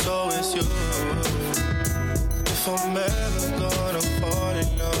 So it's you. If I'm ever gonna fall in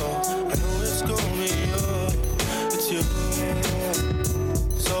love, I know it's gonna be you. It's you.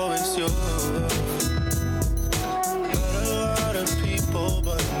 So it's you. Not a lot of people,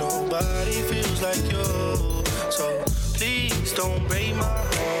 but nobody feels like you. So please don't break my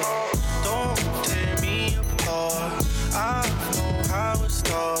heart. Don't tear me apart. I know how it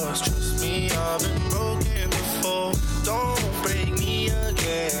starts. Trust me, I've been broken before. Don't break me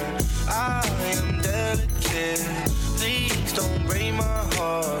again. I am delicate. Please don't break my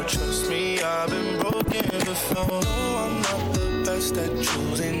heart. Trust me, I've been broken before. No, I'm not the best at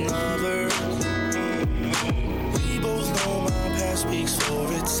choosing lovers. We both know my past speaks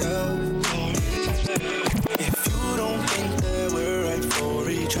for itself. If you don't think that we're right for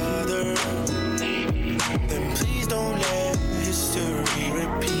each other, then please don't let history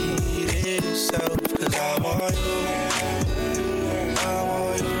repeat itself. 'Cause I want you. I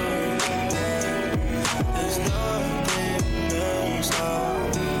want you. There's nothing else I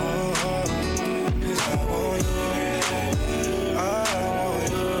want. 'Cause I want you. I want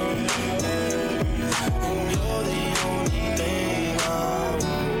you. And you're the only thing I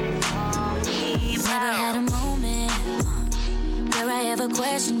want. Never had a moment where I ever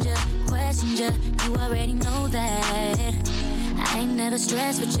questioned you. You already know that. I ain't never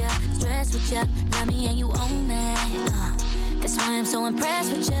stressed with you. Love me and you own that. That's why I'm so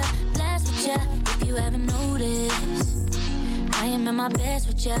impressed with you, blessed with you. If you haven't noticed, I am at my best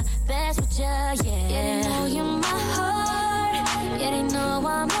with you, yeah. Yeah, they know you're my heart. Yeah, they know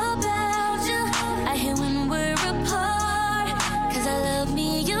I'm about you. I hear when we're apart, 'cause I love me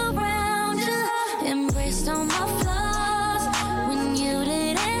around you. Embraced all my flaws when you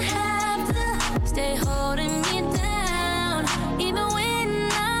didn't have to. Stay holding me down, even when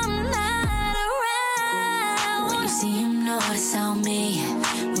I'm not around. When you see him, notice on me.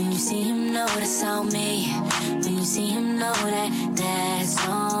 When you see him, notice on me. When you see him, know that's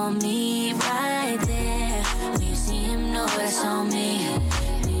on me right there. When you see him, notice on me.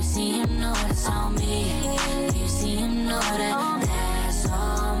 When you see him, notice on me. When you see him, know that's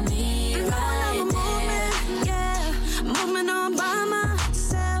on me right there. Yeah, moving on by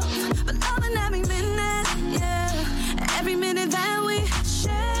myself, but loving every minute, yeah. Every minute that we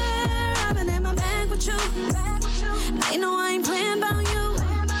share, I've been in my bag with you. They know I ain't playing about you.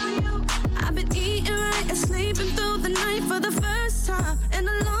 I've been eating right and sleeping through the night for the first time in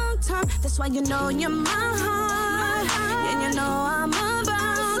a long time. That's why you know you're my heart, and you know I'm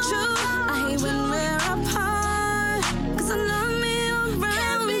about you. I hate when we're apart, 'cause I love me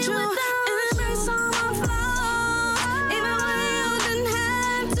around you. Embrace all my flaws, even when you didn't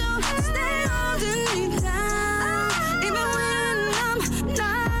have to. Stay holding me down, even when I'm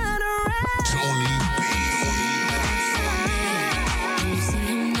not around. Tony B. You see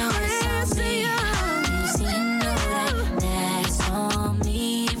him, notice on me. You see him, know that's on me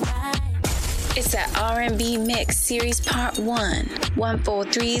right. It's that R&B Mix Series Part 1,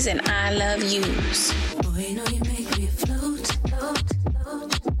 143s and I Love Yous. Boy, you know you make me float, float,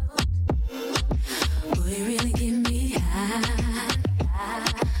 float, float. Boy, you really give me high, high.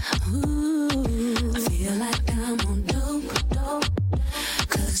 Ooh, I feel like I'm on dope, dope.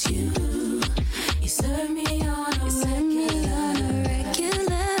 'Cause you serve me on a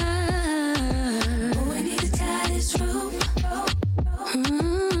regular. Boy, we need to tie this rope, rope, rope.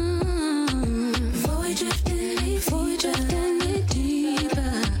 Before we drift any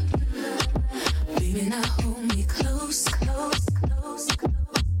deeper. Baby, now hold me close, close, close.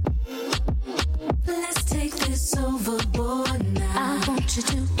 Let's take this overboard now. I want you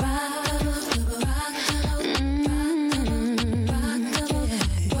to rock the boat, rock the boat, rock the boat.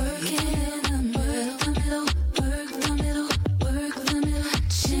 Work it in the middle, work the middle, work the middle.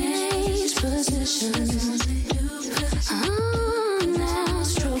 Change positions. Now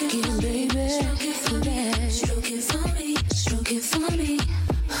stroke it, baby. Stroke it for me, stroke it for me.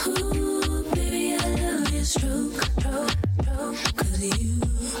 Ooh, baby, I love your stroke, stroke, stroke. 'Cause you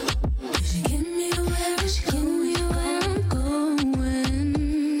get me where I'm going,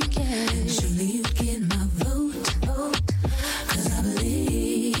 yeah. And surely you get my vote, vote. 'Cause I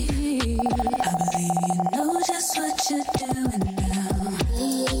believe you know just what you're doing now.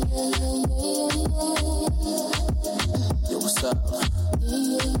 Yo, what's up?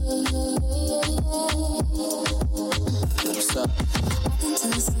 Yo, what's up? I can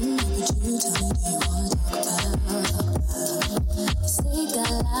tell something about you, tell me, do you wanna talk about? You say you got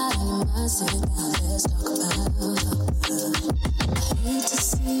a lot on your mind, sit down, let's talk about. I hate to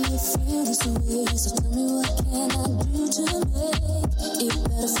see you feel this way, so tell me what can I do to make it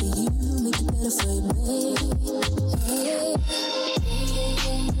better for you, make it better for you, babe. Hey.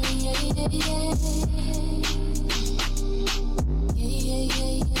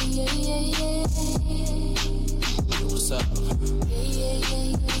 Yo, what's up?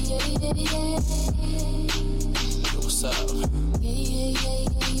 Yo, what's up? Yo,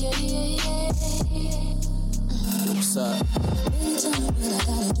 what's up? Baby, tell me what I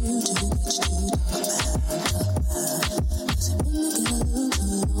gotta do to get you to talk about. 'Cause I've been looking a little too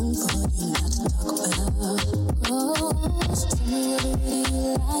long for you not to talk about. Oh, so tell me what it really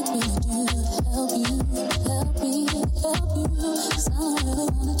like me to do to help you, help me, help you. 'Cause I don't really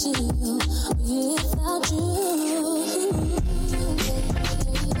wanna chill without you.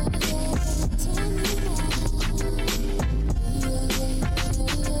 Tell me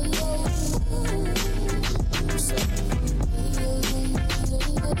What's up?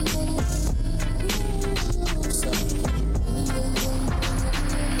 What's up?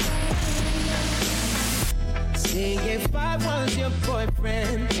 Say if I was your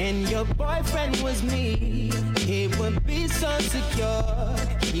boyfriend and your boyfriend was me, he would be so secure,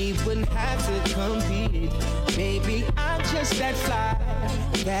 he wouldn't have to compete. Baby, I'm just that fly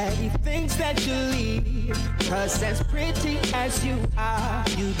that he thinks that you leave. 'Cause as pretty as you are,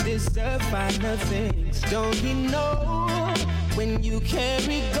 you deserve finer things. Don't you know when you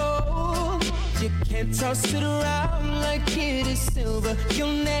carry gold, you can't toss it around like it is silver.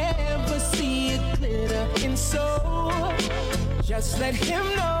 You'll never see it glitter. And so, just let him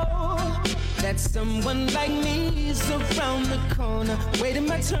know that someone like me is around the corner, waiting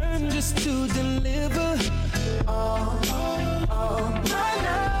my turn just to deliver. Oh, my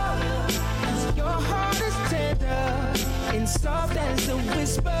love, 'cause your heart is tender and soft as a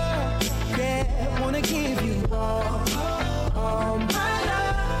whisper. Yeah, wanna give you all my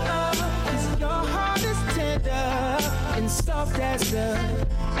love, 'cause your heart is tender and soft as a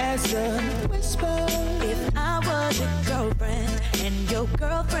whisper. If I was your girlfriend and your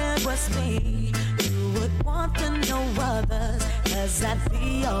girlfriend was me, you would want to know others, 'cause I'd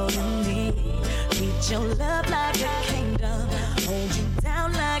be all you need. Treat your love like a kingdom, hold you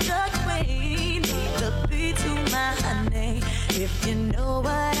down like a queen. Be the beat to my honey, if you know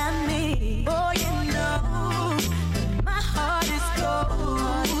what I mean. Oh, you know that my heart is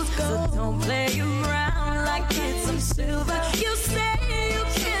gold, so don't play around like it's some silver. You say you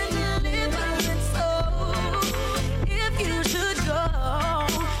can deliver it, so if you should go,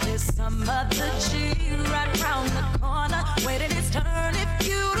 there's some other G right round the corner, waiting his turn if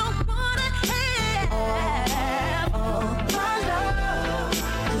you don't wanna have My love,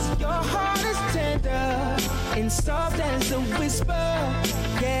 'cause your heart is tender and soft as a whisper.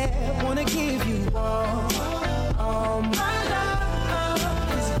 Yeah, wanna give you all my love,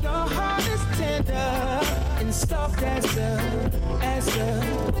 'cause your heart is tender and soft as a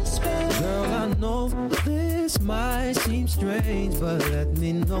whisper. Girl, I know this This might seem strange, but let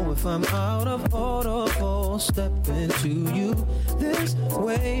me know if I'm out of order for stepping to you this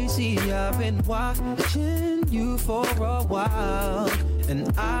way. See, I've been watching you for a while,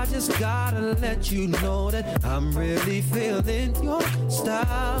 and I just gotta let you know that I'm really feeling your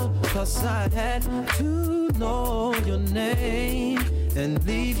style. Plus I had to know your name and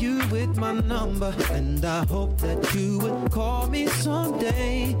leave you with my number, and I hope that you would call me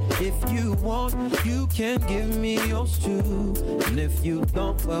someday. If you want, you can give me yours too, and if you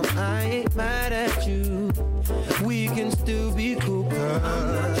don't, well, I ain't mad at you. We can still be cool, girl.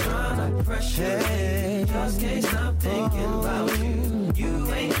 I'm not trying to pressure you, just can't stop thinking about you.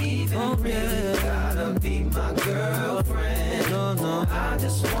 You ain't even really gotta be my girlfriend. No, I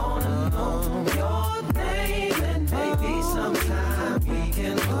just wanna know your name, and maybe sometime we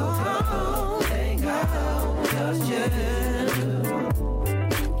can hook up, hang out, just chill.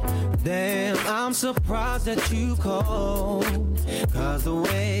 Damn, I'm surprised that you called, cause the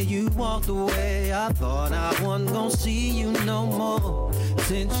way you walked away, I thought I wasn't gonna see you no more.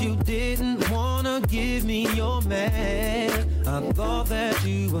 Since you didn't wanna give me your man, I thought that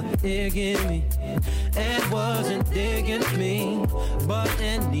you were digging me and wasn't digging me. But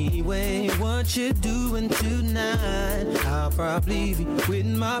anyway, what you doing tonight? I'll probably be with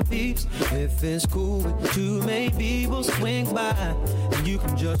my peeps. If it's cool with you, maybe we'll swing by and you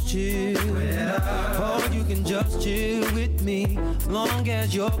can just chill. Or you can just chill with me, long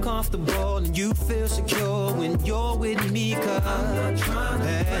as you're comfortable and you feel secure when you're with me. Cause I'm not trying to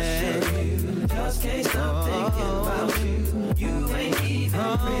pressure you, just can't stop thinking about you. You ain't even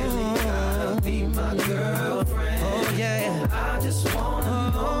really gotta be my girlfriend. Oh yeah, I just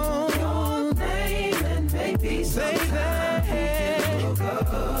wanna know your name, and maybe sometime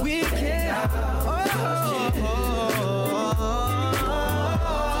we can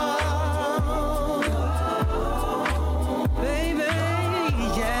baby,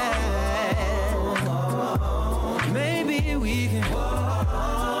 yeah. Maybe we can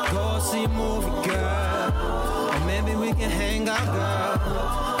go see a movie, girl, or maybe we can hang out, girl.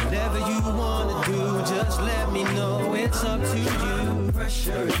 Whatever you wanna do, just let me know. It's up to you.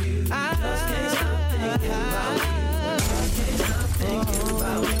 Pressure you. I just can't stop thinking about you. Just can't stop thinking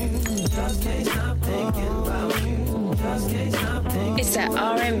about you. Just can't stop thinking about you. Just can't stop thinking. It's that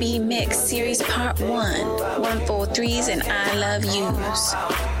R&B Mix Series Part 1, 143s and I Love Yous.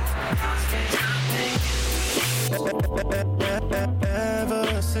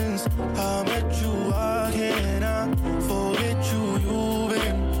 Ever since I met you, I cannot forget you. You've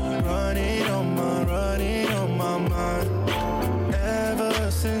been running on my mind.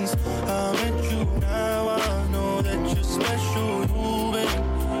 Ever since I met you, now I know that you're special. You've been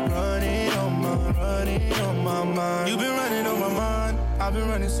running on my mind. You've been running on my mind. I've been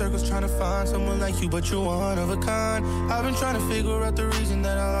running circles trying to find someone like you, but you're one of a kind. I've been trying to figure out the reason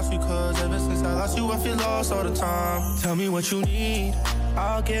that I lost you, cause ever since I lost you, I feel lost all the time. Tell me what you need,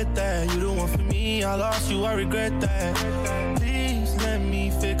 I'll get that. You the one for me, I lost you, I regret that. Please let me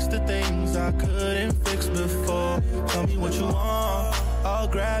fix the things I couldn't fix before. Tell me what you want, I'll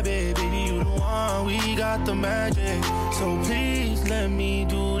grab it. Baby, you the one, we got the magic. So please let me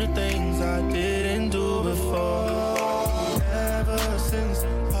do the things I didn't do before. Ever since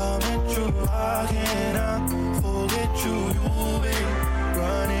I met you, I cannot forget you. You've been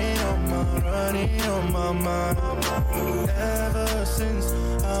running on my mind. Ever since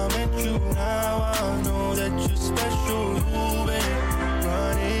I met you, now I know that you're special. You've been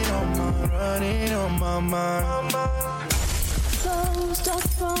running on my mind. Closed off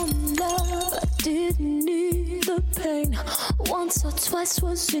from love, I didn't need the pain. Once or twice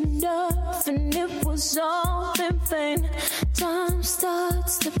was enough, and it was all in vain. Time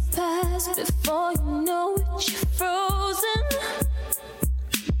starts to pass before you know it, you're frozen.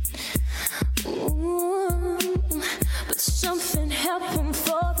 Ooh, but something happened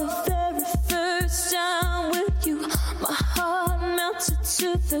for the very first time with you. My heart melted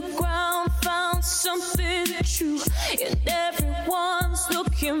to the ground, found something true, and everyone's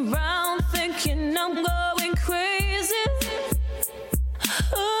looking round, thinking I'm going crazy.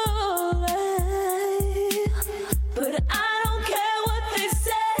 Oh, but I don't care what they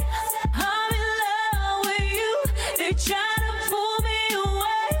say. I'm in love with you. They try to pull me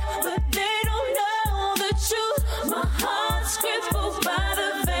away, but they don't know the truth. My heart's crippled by the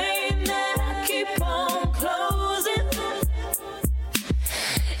vein that I keep on closing.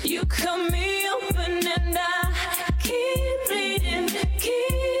 You cut me open and I keep bleeding,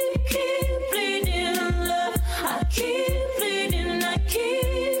 keep bleeding, love. I keep bleeding, I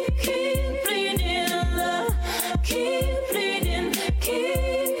keep bleeding, love. Keep bleeding,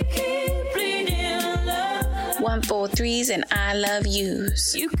 keep bleeding, love. 143s and I love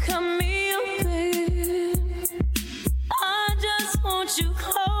yous. You cut me open. I just want you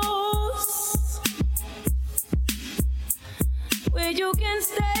close, where you can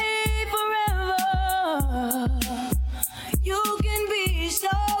stay forever. You can be so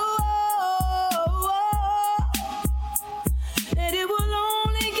that it will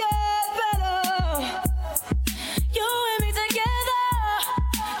only get better. You and me together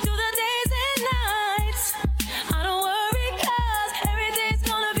through the days and nights. I don't worry 'cause everything's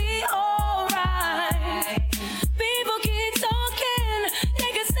gonna be alright. People keep talking,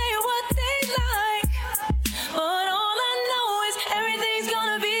 they can say what they like, but all I know is everything's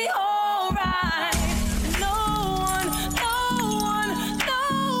gonna be alright. No one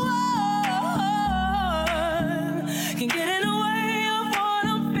can get in the way of what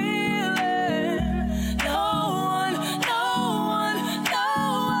I'm feeling. No one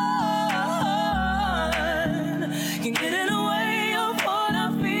can get in the way of what I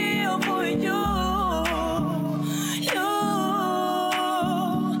feel for you.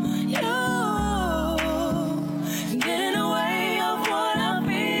 You can get in the way of what I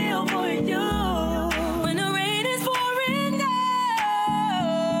feel for you. When the rain is pouring down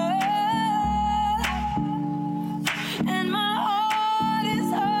and my heart is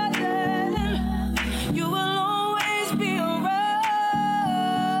hurting, you will always be around.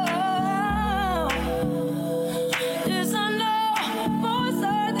 This I know for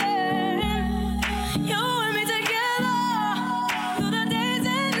certain. You and me together through the days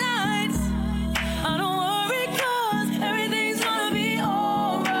and nights. I don't worry 'cause everything's gonna be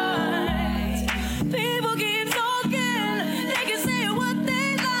alright. People keep talking, they can say what they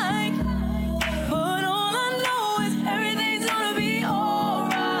like, but all I know is everything's gonna be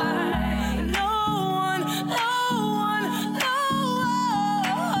alright. No one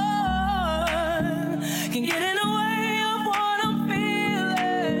can get in the way of what I'm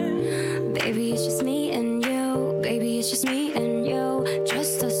feeling. Baby, it's just me and you. Baby, it's just me and you.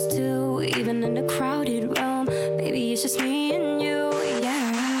 Just us two, even in a crowded room. Baby, it's just me and you,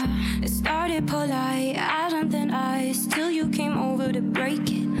 yeah. It started polite, out on thin ice, till you came over to break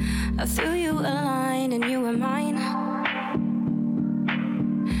it. I feel you aligned and you were mine.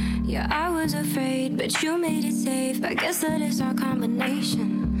 Yeah, I was afraid, but you made it safe. I guess that is our combination.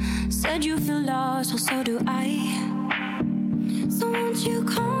 Said you feel lost, well so do I. So won't you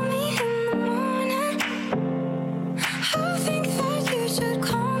call me in the morning? I think that you should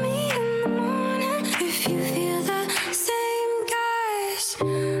call me in the morning if you feel the same, guys.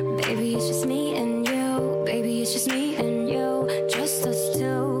 Baby, it's just me and you. Baby, it's just me and you. Just us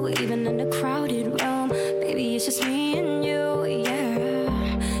two, even in a crowded room. Baby, it's just me and you, yeah.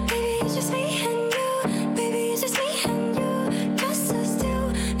 Baby, it's just me and you. Baby, it's just me and you. Just us two,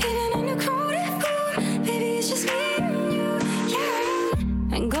 even in a crowded room. Baby, it's just me and you,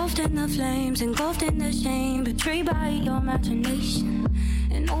 yeah. Engulfed in the flames, engulfed in the shame, betrayed by your imagination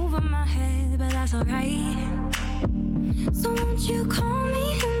and over my head, but that's alright. So won't you call